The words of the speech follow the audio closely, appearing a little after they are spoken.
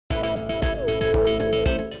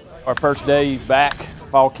Our first day back,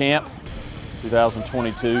 fall camp,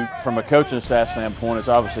 2022. From a coaching staff standpoint, it's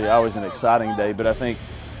obviously always an exciting day, but I think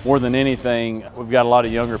more than anything, we've got a lot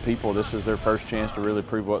of younger people. This is their first chance to really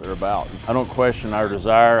prove what they're about. I don't question our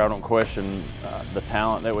desire. I don't question the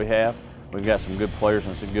talent that we have. We've got some good players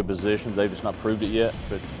in some good positions. They've just not proved it yet.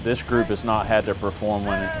 But this group has not had to perform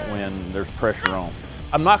when there's pressure on.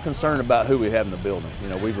 I'm not concerned about who we have in the building. You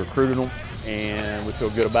know, we've recruited them and we feel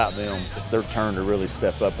good about them. It's their turn to really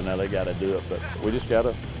step up, and now they got to do it. But we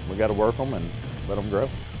got to work them and let them grow.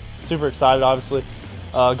 Super excited, obviously.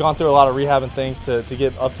 Gone through a lot of rehab and things to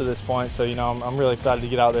get up to this point, so I'm really excited to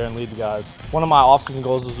get out there and lead the guys. One of my off-season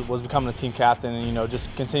goals was becoming a team captain, and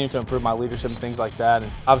just continue to improve my leadership and things like that.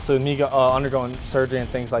 And obviously with me undergoing surgery and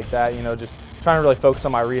things like that, just trying to really focus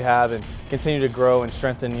on my rehab and continue to grow and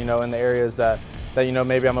strengthen, in the areas that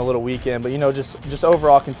maybe I'm a little weak in, but just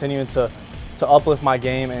overall continuing to uplift my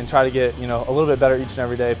game and try to get a little bit better each and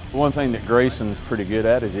every day. One thing that Grayson's pretty good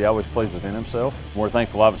at is he always plays within himself. We're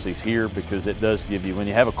thankful obviously he's here because it does give you, when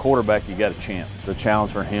you have a quarterback, you got a chance. The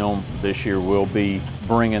challenge for him this year will be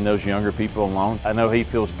bringing those younger people along. I know he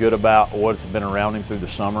feels good about what's been around him through the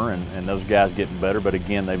summer and those guys getting better, but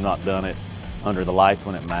again, they've not done it under the lights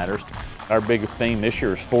when it matters. Our biggest theme this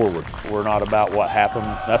year is forward. We're not about what happened.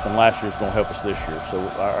 Nothing last year is going to help us this year. So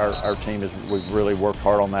our team we've really worked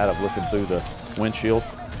hard on that of looking through the windshield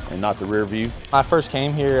and not the rear view. When I first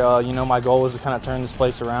came here, my goal was to kind of turn this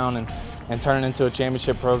place around and turn it into a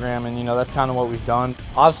championship program, and that's kind of what we've done.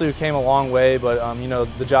 Obviously we came a long way, but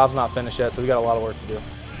the job's not finished yet, so we got a lot of work to do.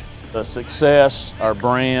 The success, our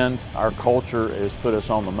brand, our culture has put us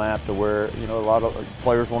on the map to where a lot of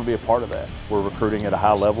players want to be a part of that. We're recruiting at a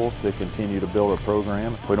high level to continue to build our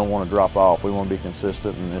program. We don't want to drop off. We want to be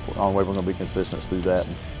consistent, and the only way we're going to be consistent is through that.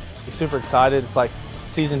 Super excited. It's like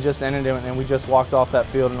season just ended and we just walked off that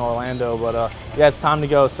field in Orlando, but yeah, it's time to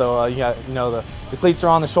go. So the cleats are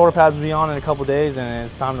on, the shoulder pads will be on in a couple days, and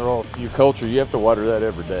it's time to roll. Your culture, you have to water that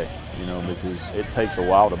every day, because it takes a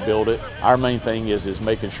while to build it. Our main thing is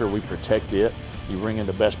making sure we protect it. You bring in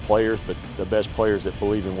the best players, but the best players that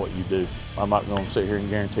believe in what you do. I'm not going to sit here and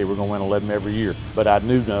guarantee we're going to win 11 every year, but I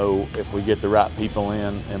do know if we get the right people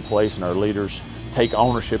in place and our leaders take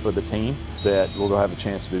ownership of the team, that we're going to have a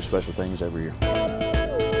chance to do special things every year.